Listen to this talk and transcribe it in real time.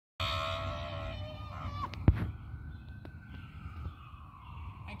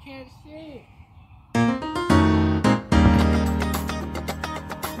can't see.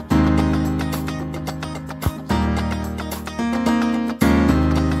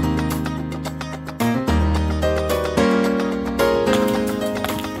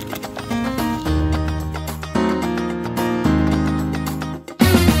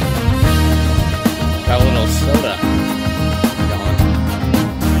 Got a little soda going.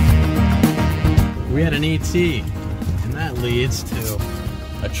 We had an ET, and that leads to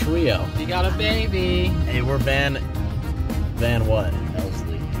a trio. You got a baby. Hey, we're Van what?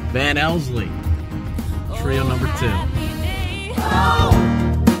 Elsley. Van Elsley. Trio number 2. Oh!